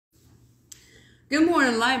Good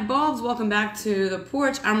morning, light bulbs. Welcome back to the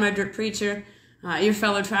porch. I'm Redrick Preacher, your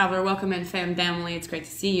fellow traveler. Welcome in, family. It's great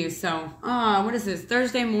to see you. So, what is this?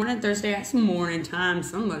 Thursday morning? Thursday, it's morning time.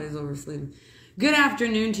 Somebody's oversleeping. Good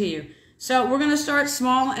afternoon to you. So, we're going to start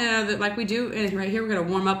small, like we do. And right here, we're going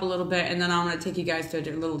to warm up a little bit, and then I'm going to take you guys to a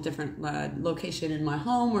little different location in my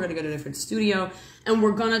home. We're going to go to a different studio, and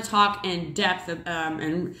we're going to talk in depth. And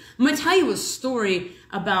I'm going to tell you a story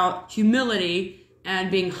about humility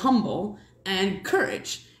and being humble and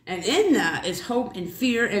courage, and in that is hope and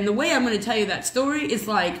fear. And the way I'm going to tell you that story is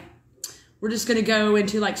like, we're just going to go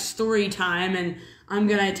into like story time, and I'm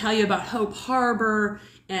going to tell you about Hope Harbor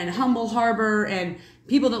and Humble Harbor and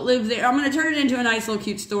people that live there. I'm going to turn it into a nice little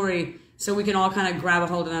cute story so we can all kind of grab a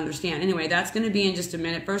hold and understand. Anyway, that's going to be in just a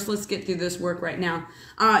minute. First, let's get through this work right now.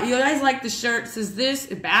 You guys like the shirt? It says this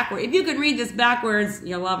backward. If you could read this backwards,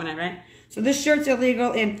 you're loving it, right? So this shirt's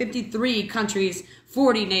illegal in 53 countries,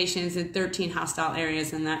 40 nations, and 13 hostile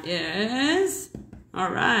areas. And that is, all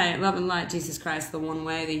right, love and light, Jesus Christ, the one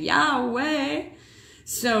way, the Yahweh.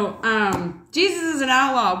 So, Jesus is an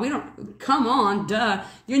outlaw. Come on, duh.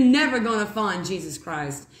 You're never going to find Jesus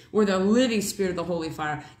Christ or the living spirit of the Holy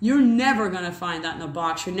Fire. You're never going to find that in a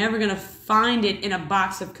box. You're never going to find it in a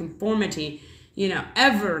box of conformity,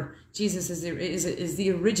 ever. Jesus is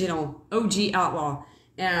the original OG outlaw.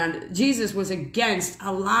 And Jesus was against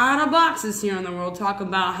a lot of boxes here in the world. Talk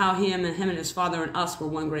about how him and his Father and us were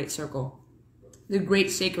one great circle. The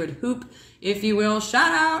great sacred hoop, if you will.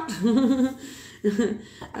 Shout out.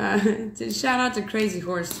 Shout out to Crazy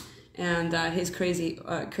Horse and his crazy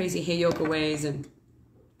Heyoka ways and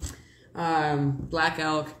Black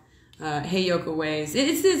Elk, Heyoka ways.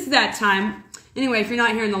 It's that time. Anyway, if you're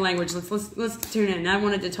not hearing the language, let's tune in. I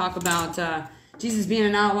wanted to talk about Jesus being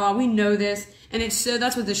an outlaw. We know this. And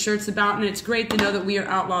that's what this shirt's about, and it's great to know that we are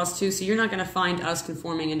outlaws too, so you're not going to find us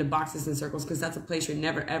conforming into boxes and circles, because that's a place you're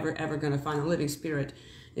never, ever, ever going to find. The living spirit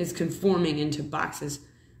is conforming into boxes.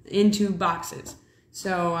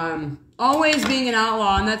 So, always being an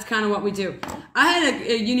outlaw, and that's kind of what we do. I had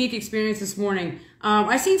a unique experience this morning.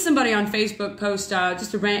 I seen somebody on Facebook post,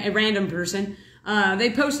 just a random person. They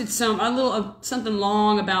posted something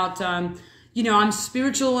long about, I'm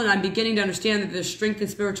spiritual and I'm beginning to understand that there's strength in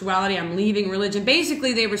spirituality. I'm leaving religion.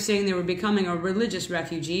 Basically, they were saying they were becoming a religious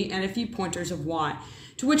refugee, and a few pointers of why.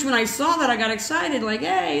 To which, when I saw that, I got excited, like,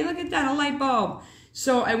 hey, look at that, a light bulb.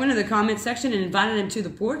 So I went to the comment section and invited them to the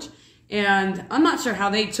porch, and I'm not sure how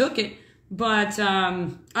they took it, but I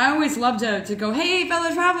always love to go, hey,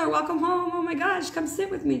 fellow traveler, welcome home. Oh my gosh, come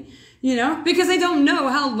sit with me. Because I don't know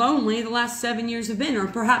how lonely the last 7 years have been, or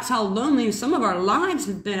perhaps how lonely some of our lives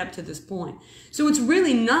have been up to this point. So it's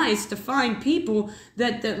really nice to find people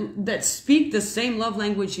that speak the same love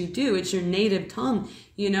language you do. It's your native tongue,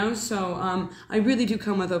 So I really do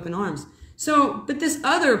come with open arms. So, but this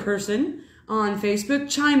other person on Facebook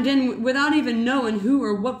chimed in without even knowing who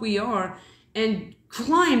or what we are, and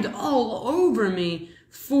climbed all over me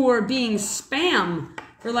for being spam.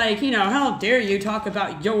 For how dare you talk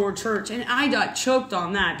about your church? And I got choked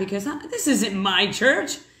on that, because this isn't my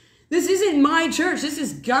church. This isn't my church. This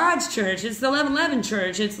is God's church. It's the 1111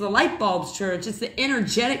 church. It's the light bulbs church. It's the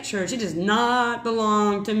energetic church. It does not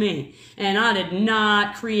belong to me. And I did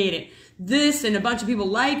not create it. This and a bunch of people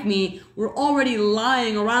like me were already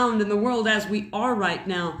lying around in the world as we are right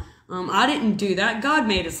now. I didn't do that. God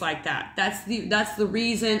made us like that. That's the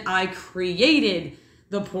reason I created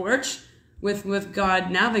the porch. With God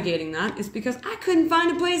navigating that, is because I couldn't find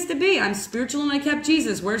a place to be. I'm spiritual and I kept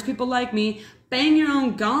Jesus. Where's people like me? Bang your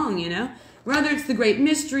own gong, Whether it's the great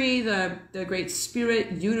mystery, the great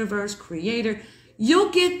spirit, universe, creator, you'll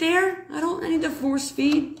get there. I need to force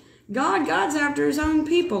feed. God's after his own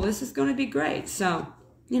people. This is going to be great. So,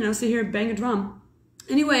 sit here and bang a drum.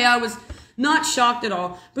 Anyway, I was not shocked at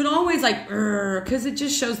all, but always like, because it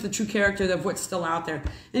just shows the true character of what's still out there.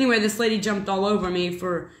 Anyway, this lady jumped all over me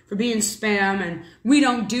for being spam, and we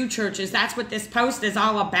don't do churches. That's what this post is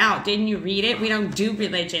all about. Didn't you read it? We don't do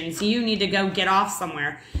religions. You need to go get off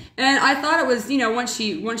somewhere. And I thought it was, once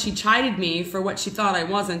she chided me for what she thought I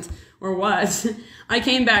wasn't or was, I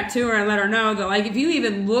came back to her and let her know that, if you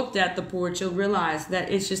even looked at the porch, you'll realize that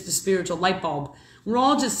it's just a spiritual light bulb. We're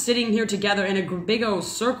all just sitting here together in a big old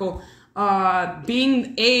circle,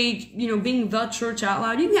 being the church out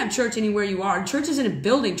loud. You can have church anywhere you are. Church isn't a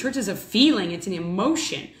building. Church is a feeling. It's an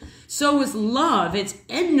emotion. So is love. It's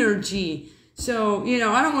energy. So,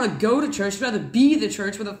 I don't want to go to church. I'd rather be the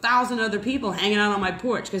church with 1,000 other people hanging out on my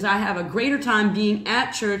porch, because I have a greater time being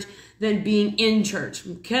at church than being in church.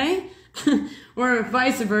 Okay? Or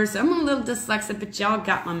vice versa. I'm a little dyslexic, but y'all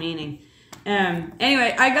got my meaning.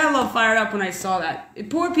 Anyway, I got a little fired up when I saw that.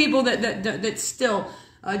 Poor people that still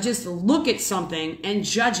just look at something and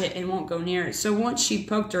judge it and won't go near it. So once she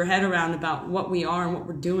poked her head around about what we are and what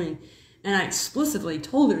we're doing, and I explicitly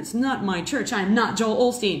told her, it's not my church. I'm not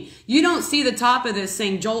Joel Osteen. You don't see the top of this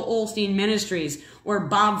saying Joel Osteen Ministries or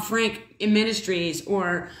Bob Frank Ministries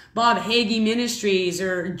or Bob Hagee Ministries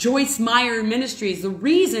or Joyce Meyer Ministries. The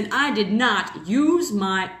reason I did not use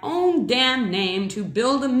my own damn name to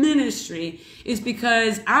build a ministry is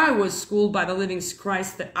because I was schooled by the living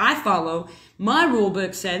Christ that I follow. My rule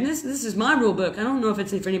book said, and this is my rule book. I don't know if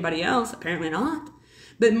it's for anybody else. Apparently not.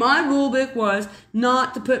 But my rule book was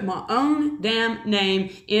not to put my own damn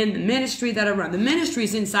name in the ministry that I run. The ministry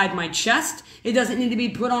is inside my chest. It doesn't need to be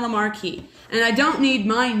put on a marquee. And I don't need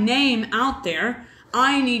my name out there.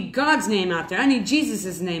 I need God's name out there. I need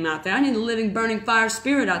Jesus' name out there. I need the living, burning fire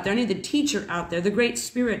spirit out there. I need the teacher out there, the great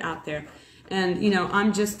spirit out there. And, you know,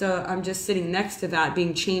 I'm just sitting next to that,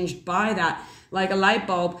 being changed by that. Like a light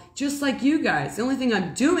bulb, just like you guys. The only thing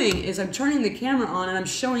I'm doing is I'm turning the camera on and I'm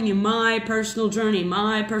showing you my personal journey,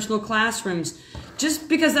 my personal classrooms, just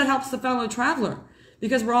because that helps the fellow traveler.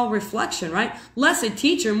 Because we're all reflection, right? Less a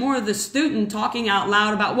teacher, more of the student talking out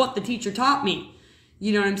loud about what the teacher taught me.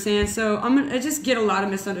 You know what I'm saying? So I just get a lot of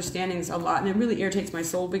misunderstandings a lot, and it really irritates my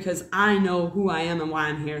soul because I know who I am and why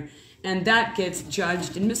I'm here. And that gets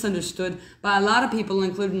judged and misunderstood by a lot of people,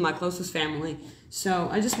 including my closest family. So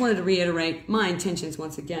I just wanted to reiterate my intentions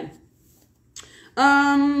once again.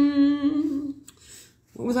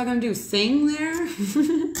 What was I going to do? Sing there?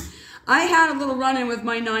 I had a little run-in with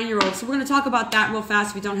my 9-year-old, so we're going to talk about that real fast.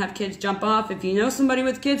 If you don't have kids, jump off. If you know somebody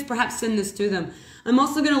with kids, perhaps send this to them. I'm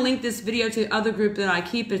also going to link this video to the other group that I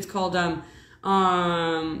keep. It's called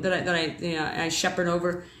I shepherd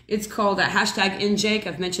over. It's called #InJake.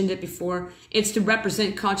 I've mentioned it before. It's to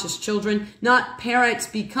represent conscious children, not parents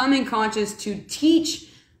becoming conscious to teach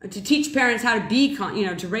parents how to be,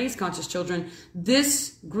 to raise conscious children.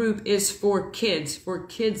 This group is for kids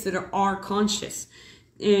that are conscious.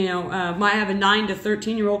 I have a 9 to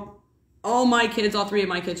 13-year-old. All 3 of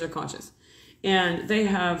my kids are conscious. And they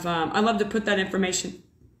have, I love to put that information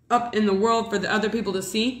up in the world for the other people to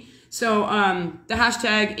see. So the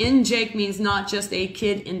 #InJake means not just a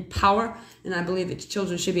kid in power, and I believe that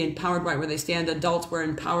children should be empowered right where they stand. Adults, we're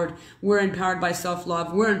empowered. We're empowered by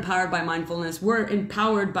self-love. We're empowered by mindfulness. We're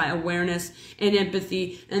empowered by awareness and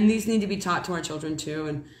empathy, and these need to be taught to our children too.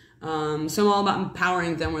 And so I'm all about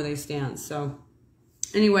empowering them where they stand. So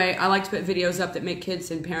anyway, I like to put videos up that make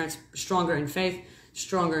kids and parents stronger in faith,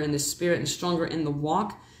 stronger in the spirit, and stronger in the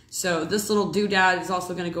walk. So this little doodad is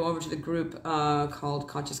also going to go over to the group called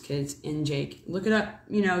Conscious Kids in Jake. Look it up,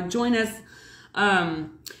 join us.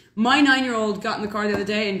 My 9-year-old got in the car the other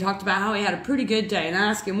day and talked about how he had a pretty good day. And I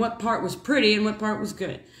asked him what part was pretty and what part was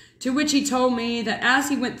good. To which he told me that as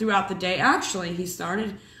he went throughout the day, actually he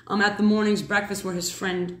started at the morning's breakfast where his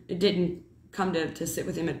friend didn't come to sit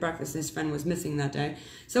with him at breakfast. His friend was missing that day.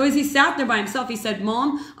 So as he sat there by himself, he said,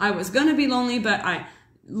 "Mom, I was going to be lonely, but I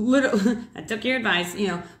took your advice,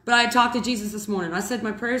 but I talked to Jesus this morning. I said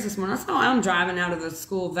my prayers this morning. I said, I'm driving out of the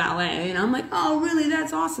school valet. And I'm like, oh, really?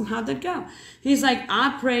 That's awesome. How'd that go? He's like,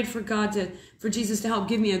 I prayed for for Jesus to help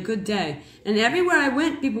give me a good day. And everywhere I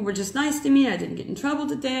went, people were just nice to me. I didn't get in trouble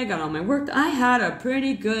today. I got all my work. I had a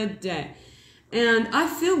pretty good day. And I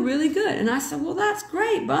feel really good." And I said, well, that's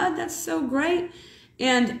great, bud. That's so great.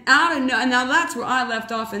 And now that's where I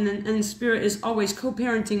left off, and the Spirit is always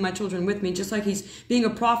co-parenting my children with me, just like He's being a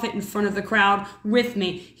prophet in front of the crowd with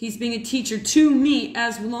me. He's being a teacher to me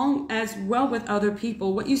as well with other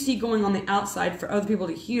people. What you see going on the outside for other people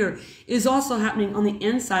to hear is also happening on the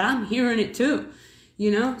inside. I'm hearing it too,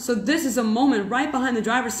 So this is a moment right behind the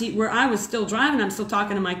driver's seat where I was still driving. I'm still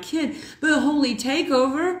talking to my kid, but a holy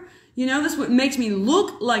takeover. This is what makes me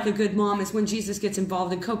look like a good mom is when Jesus gets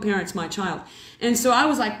involved and co-parents my child. And so I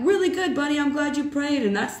was like, really good, buddy. I'm glad you prayed.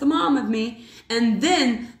 And that's the mom of me. And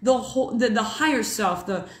then the higher self,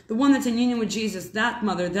 the one that's in union with Jesus, that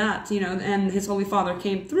mother, and His Holy Father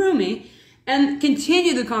came through me and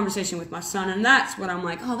continued the conversation with my son. And that's what I'm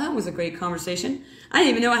like, oh, that was a great conversation. I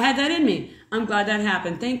didn't even know I had that in me. I'm glad that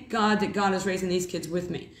happened. Thank God that God is raising these kids with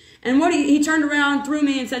me. And what he turned around through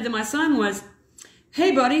me and said to my son was,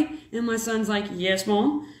 "Hey, buddy." And my son's like, "Yes,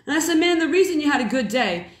 Mom." And I said, "Man, the reason you had a good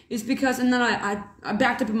day is because," and then I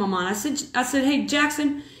backed up in my mind. I said, "Hey,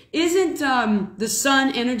 Jackson, isn't the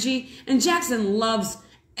sun energy?" And Jackson loves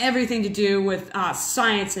everything to do with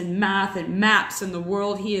science and math and maps in the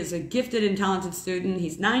world. He is a gifted and talented student.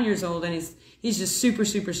 He's 9 years old, and he's just super,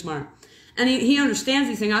 super smart. And he understands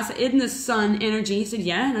these things. I said, isn't the sun energy? He said,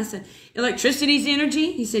 yeah. And I said, electricity's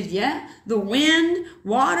energy? He said, yeah. The wind,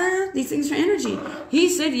 water, these things are energy. He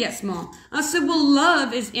said, yes, Mom. I said, well,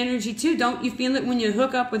 love is energy too. Don't you feel it when you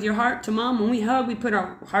hook up with your heart to Mom? When we hug, we put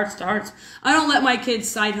our hearts to hearts. I don't let my kids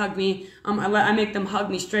side hug me. I make them hug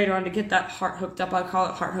me straight on to get that heart hooked up. I call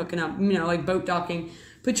it heart hooking up, like boat docking.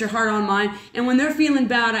 Put your heart on mine. And when they're feeling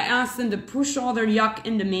bad, I ask them to push all their yuck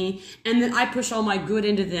into me, and then I push all my good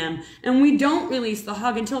into them. And we don't release the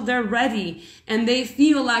hug until they're ready and they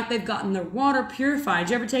feel like they've gotten their water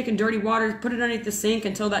purified. You ever taken dirty water, put it underneath the sink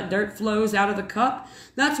until that dirt flows out of the cup?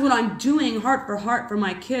 That's what I'm doing heart for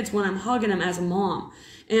my kids when I'm hugging them as a mom.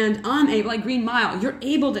 And I'm able, like Green Mile, you're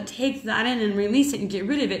able to take that in and release it and get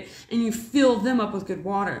rid of it, and you fill them up with good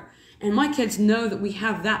water. And my kids know that we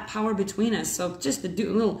have that power between us. So just to do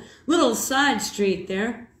a little side street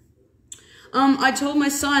there. I told my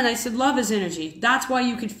son, I said, love is energy. That's why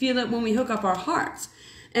you could feel it when we hook up our hearts.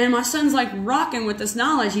 And my son's like rocking with this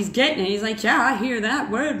knowledge. He's getting it. He's like, yeah, I hear that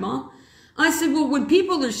word, Mom. I said, well, when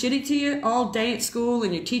people are shitty to you all day at school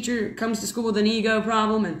and your teacher comes to school with an ego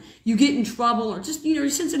problem and you get in trouble or just, you're a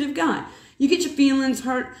sensitive guy. You get your feelings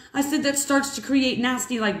hurt. I said that starts to create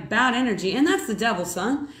nasty, like bad energy. And that's the devil,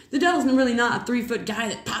 son. The devil's really not a 3-foot guy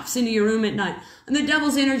that pops into your room at night. And the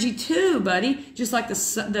devil's energy too, buddy. Just like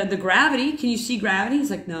the gravity. Can you see gravity? He's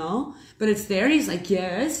like, no. But it's there. He's like,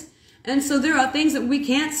 yes. And so there are things that we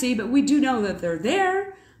can't see, but we do know that they're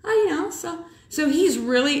there. So he's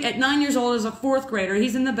really, at 9 years old, as a 4th grader,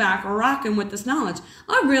 he's in the back rocking with this knowledge.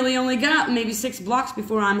 I really only got maybe 6 blocks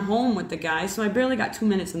before I'm home with the guy, so I barely got 2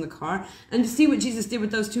 minutes in the car. And to see what Jesus did with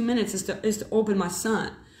those 2 minutes is to open my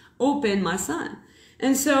son. Open my son.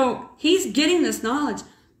 And so he's getting this knowledge.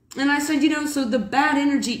 And I said, so the bad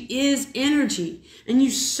energy is energy. And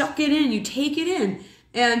you suck it in, you take it in.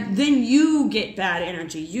 And then you get bad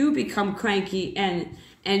energy. You become cranky and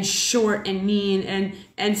short and mean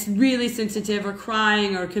and really sensitive or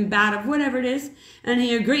crying or combative, whatever it is. And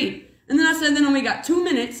he agreed. And then I said, then when we got 2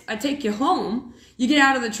 minutes, I take you home. You get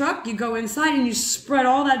out of the truck, you go inside, and you spread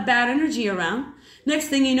all that bad energy around. Next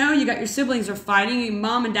thing you know, you got your siblings are fighting, your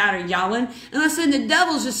mom and dad are yelling. And I said, the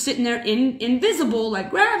devil's just sitting there invisible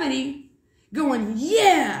like gravity, going,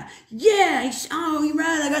 yeah, oh, you're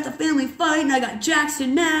right, I got the family fighting, I got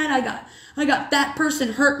Jackson mad, I got that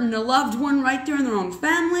person hurting a loved one right there in their own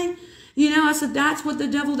family. I said, that's what the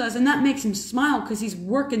devil does. And that makes him smile because he's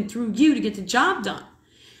working through you to get the job done.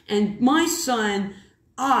 And my son's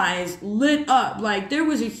eyes lit up like there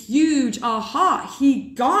was a huge aha. He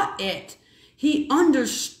got it. He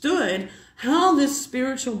understood how this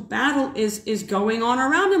spiritual battle is going on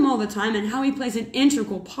around him all the time and how he plays an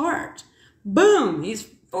integral part. Boom, he's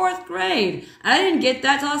 4th grade. I didn't get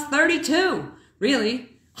that till I was 32, really.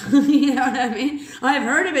 You know what I mean? I've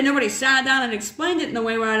heard of it. Nobody sat down and explained it in the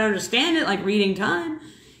way where I'd understand it, like reading time,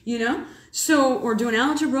 So, or doing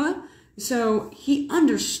algebra. So he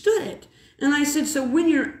understood it. And I said, so when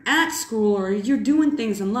you're at school or you're doing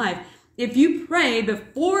things in life, if you pray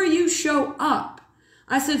before you show up,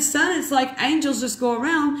 I said, son, it's like angels just go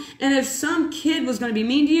around. And if some kid was going to be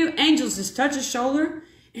mean to you, angels just touch his shoulder.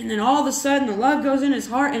 And then all of a sudden, the love goes in his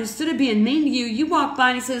heart. And instead of being mean to you, you walk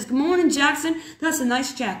by and he says, good morning, Jackson. That's a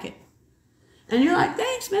nice jacket. And you're like,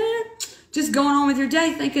 thanks, man. Just going on with your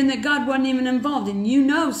day thinking that God wasn't even involved. And you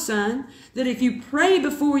know, son, that if you pray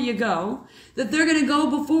before you go, that they're going to go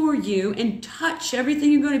before you and touch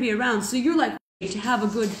everything you're going to be around. So you're like, to have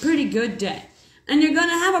a pretty good day. And you're going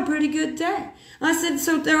to have a pretty good day. I said,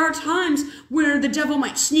 so there are times where the devil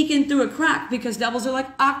might sneak in through a crack because devils are like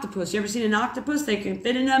octopus. You ever seen an octopus? They can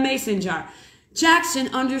fit in a mason jar. Jackson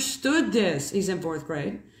understood this. He's in 4th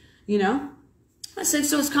grade, I said,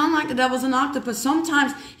 so it's kind of like the devil's an octopus.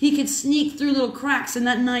 Sometimes he could sneak through little cracks in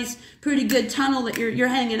that nice, pretty good tunnel that you're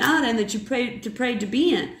hanging out in that you prayed to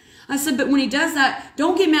be in. I said, but when he does that,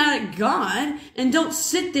 don't get mad at God and don't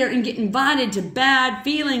sit there and get invited to bad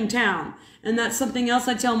feeling town. And that's something else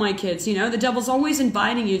I tell my kids, the devil's always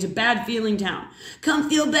inviting you to bad feeling town. Come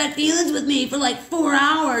feel bad feelings with me for like 4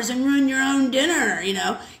 hours and ruin your own dinner,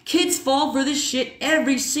 Kids fall for this shit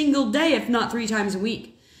every single day, if not 3 times a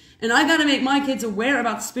week. And I got to make my kids aware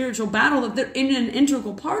about the spiritual battle that they're in an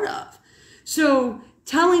integral part of. So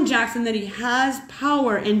telling Jackson that he has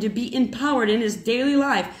power and to be empowered in his daily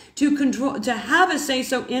life to control, to have a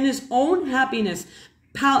say-so in his own happiness,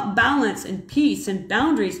 balance and peace and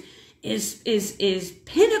boundaries is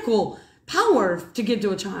pinnacle power to give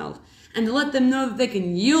to a child and to let them know that they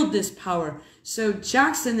can yield this power. So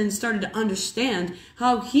Jackson then started to understand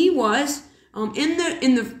how he was in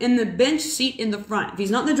the bench seat in the front. If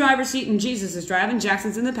he's not in the driver's seat and Jesus is driving,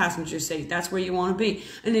 Jackson's in the passenger seat. That's where you want to be.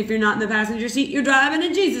 And if you're not in the passenger seat, you're driving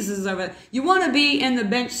and Jesus is over there. You want to be in the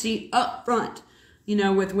bench seat up front,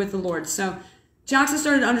 with the Lord. So Jackson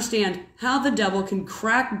started to understand how the devil can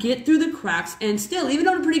get through the cracks, and still, even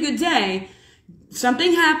on a pretty good day,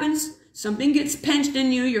 something happens. Something gets pinched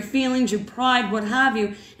in you, your feelings, your pride, what have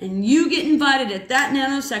you, and you get invited at that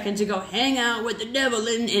nanosecond to go hang out with the devil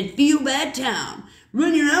in feel bad town.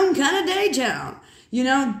 Run your own kind of day town.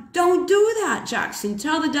 Don't do that, Jackson.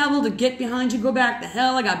 Tell the devil to get behind you, go back to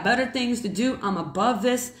hell. I got better things to do. I'm above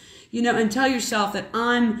this. And tell yourself that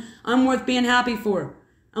I'm worth being happy for.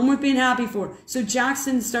 I'm worth being happy for. So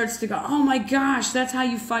Jackson starts to go, oh my gosh, that's how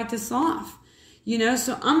you fight this off.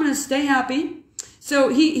 So I'm going to stay happy. So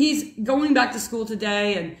he's going back to school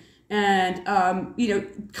today and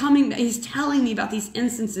he's telling me about these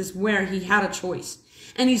instances where he had a choice.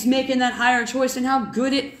 And he's making that higher choice and how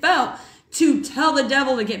good it felt to tell the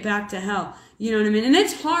devil to get back to hell. You know what I mean? And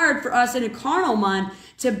it's hard for us in a carnal mind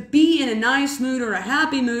to be in a nice mood or a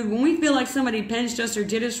happy mood when we feel like somebody pinched us or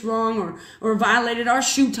did us wrong or violated our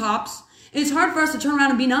shoe tops. It's hard for us to turn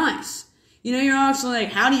around and be nice. You're actually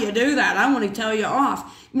like, how do you do that? I want to tell you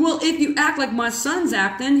off. Well, if you act like my son's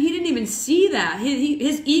acting, he didn't even see that.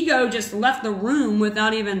 His ego just left the room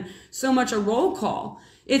without even so much a roll call.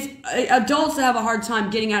 It's adults that have a hard time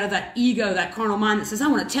getting out of that ego, that carnal mind that says, I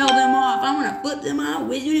want to tell them off. I want to flip them off.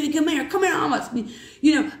 Come here, almost.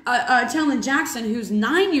 Telling Jackson, who's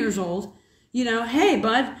 9 years old, hey,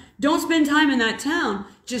 bud, don't spend time in that town.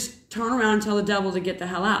 Just turn around and tell the devil to get the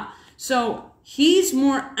hell out. So he's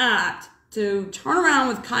more apt to turn around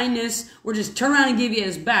with kindness or just turn around and give you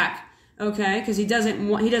his back, okay? Because he doesn't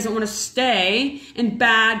want to stay in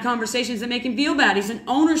bad conversations that make him feel bad. He's in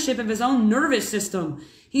ownership of his own nervous system.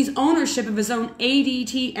 He's ownership of his own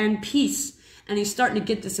ADT and peace. And he's starting to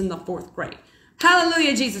get this in the 4th grade.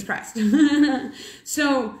 Hallelujah, Jesus Christ.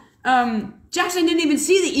 So Jackson didn't even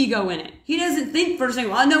see the ego in it. He doesn't think for a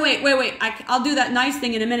second, well, no, wait. I'll do that nice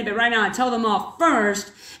thing in a minute, but right now I tell them off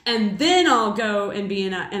first, and then I'll go and be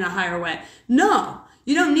in a higher way. No,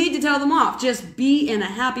 you don't need to tell them off. Just be in a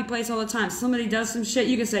happy place all the time. Somebody does some shit,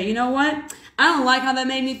 you can say, you know what? I don't like how that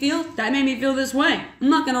made me feel. That made me feel this way. I'm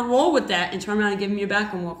not going to roll with that and turn around and give them your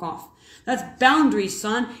back and walk off. That's boundaries,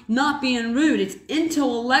 son. Not being rude. It's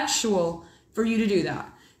intellectual for you to do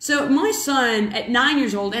that. So my son at 9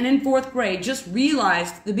 years old and in 4th grade just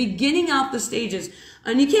realized the beginning out the stages,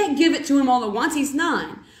 and you can't give it to him all at once. He's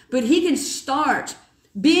 9, but he can start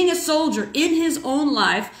being a soldier in his own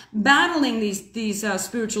life, battling these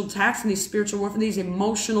spiritual attacks and these spiritual warfare, these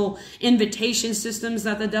emotional invitation systems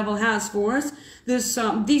that the devil has for us.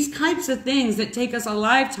 These types of things that take us a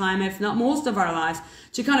lifetime, if not most of our lives,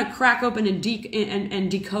 to kind of crack open and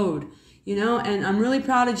decode. And I'm really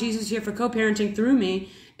proud of Jesus here for co-parenting through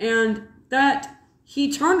me, and that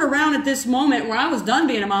he turned around at this moment where I was done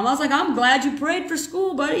being a mom. I was like, I'm glad you prayed for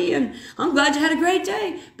school, buddy, and I'm glad you had a great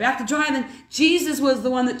day. Back to driving. Jesus was the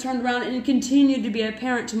one that turned around and continued to be a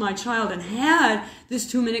parent to my child and had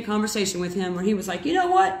this 2-minute conversation with him where he was like, you know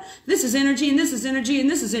what? This is energy, and this is energy, and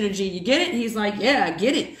this is energy. You get it? And he's like, yeah, I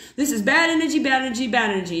get it. This is bad energy, bad energy, bad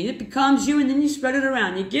energy. It becomes you, and then you spread it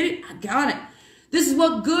around. You get it? I got it. This is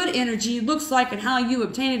what good energy looks like and how you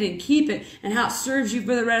obtain it and keep it and how it serves you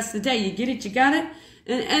for the rest of the day. You get it? You got it?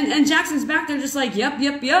 And Jackson's back there just like, yep.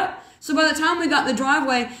 So by the time we got in the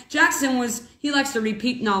driveway, Jackson he likes to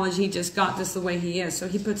repeat knowledge. He just got this the way he is. So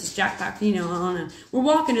he puts his jackpack, on, and we're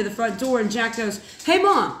walking to the front door, and Jack goes, hey,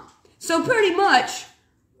 Mom, so pretty much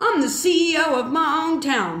I'm the CEO of my own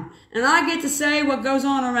town, and I get to say what goes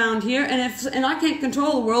on around here, and I can't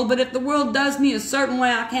control the world, but if the world does me a certain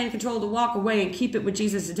way, I can control to walk away and keep it with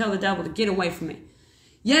Jesus and tell the devil to get away from me.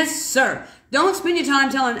 Yes, sir. Don't spend your time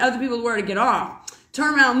telling other people where to get off.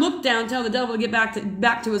 Turn around, look down, tell the devil to get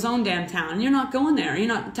back to his own damn town. And you're not going there. You're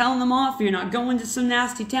not telling them off. You're not going to some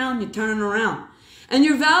nasty town. You're turning around. And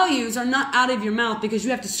your values are not out of your mouth because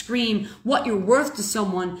you have to scream what you're worth to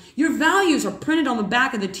someone. Your values are printed on the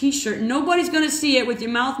back of the t-shirt. Nobody's going to see it with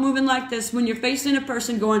your mouth moving like this when you're facing a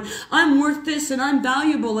person going, I'm worth this and I'm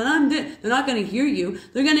valuable and I'm this. They're not going to hear you.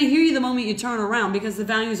 They're going to hear you the moment you turn around because the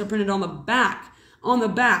values are printed on the back.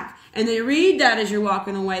 And they read that as you're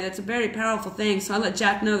walking away. That's a very powerful thing. So I let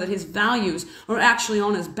Jack know that his values are actually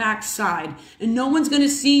on his backside. And no one's going to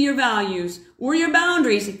see your values or your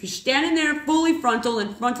boundaries if you're standing there fully frontal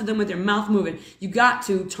in front of them with your mouth moving. You got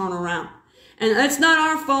to turn around. And that's not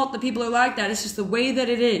our fault that people are like that. It's just the way that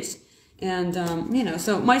it is. And,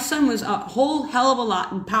 so my son was a whole hell of a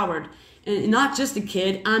lot empowered and not just a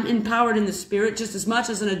kid. I'm empowered in the Spirit just as much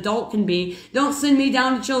as an adult can be. Don't send me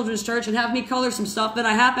down to children's church and have me color some stuff that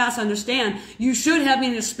I half-ass understand. You should have me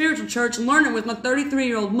in a spiritual church and learn it with my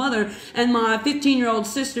 33-year-old mother and my 15-year-old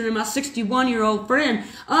sister and my 61-year-old friend.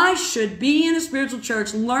 I should be in a spiritual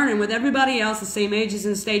church learning with everybody else the same ages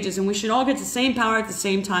and stages, and we should all get the same power at the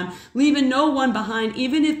same time, leaving no one behind,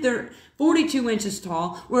 even if they're 42 inches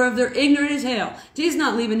tall, or if they're ignorant as hell. He's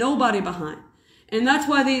not leaving nobody behind. And that's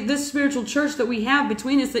why this spiritual church that we have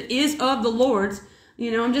between us that is of the Lord's,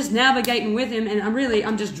 I'm just navigating with him, and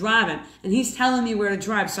I'm just driving. And he's telling me where to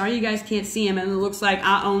drive. Sorry you guys can't see him, and it looks like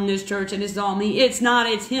I own this church, and it's all me. It's not,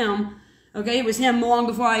 it's him. Okay, it was him long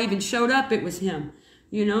before I even showed up. It was him.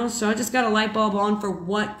 So I just got a light bulb on for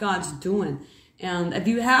what God's doing. And if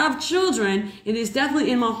you have children, it is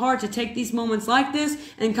definitely in my heart to take these moments like this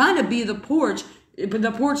and kind of be the porch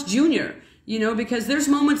junior, because there's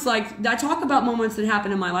moments like, I talk about moments that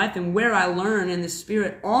happen in my life and where I learn in the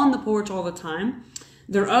Spirit on the porch all the time.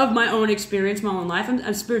 They're of my own experience, my own life.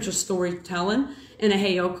 I'm spiritual storytelling in a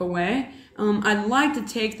Heyoka way. I'd like to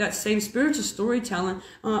take that same spiritual storytelling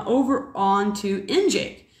over onto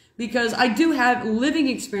NJ, because I do have living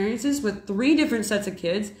experiences with 3 different sets of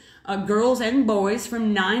kids, girls and boys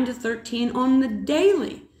from 9 to 13 on the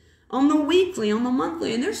daily, on the weekly, on the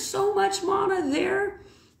monthly. And there's so much mana there.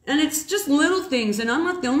 And it's just little things. And I'm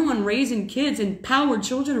not the only one raising kids, empowered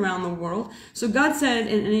children around the world. So God said,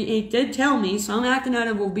 and he did tell me, so I'm acting out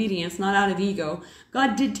of obedience, not out of ego.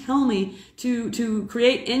 God did tell me to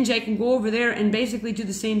create NJ and go over there and basically do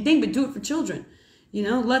the same thing, but do it for children.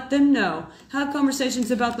 Let them know. Have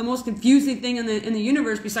conversations about the most confusing thing in the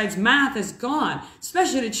universe besides math is God,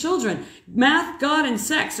 especially to children. Math, God, and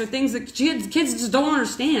sex are things that kids just don't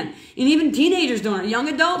understand. And even teenagers don't, young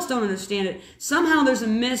adults don't understand it. Somehow there's a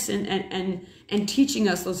miss in teaching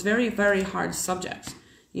us those very, very hard subjects,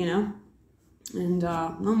 And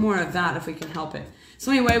no more of that if we can help it.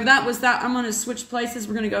 So anyway, that was that. I'm going to switch places.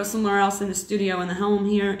 We're going to go somewhere else in the studio in the home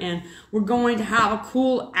here, and we're going to have a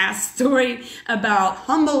cool-ass story about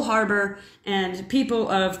Humboldt Harbor and people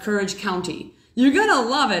of Courage County. You're going to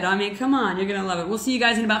love it. I mean, come on. You're going to love it. We'll see you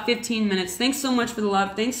guys in about 15 minutes. Thanks so much for the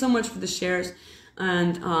love. Thanks so much for the shares.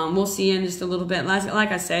 And we'll see you in just a little bit.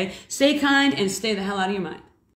 Like I say, stay kind and stay the hell out of your mind.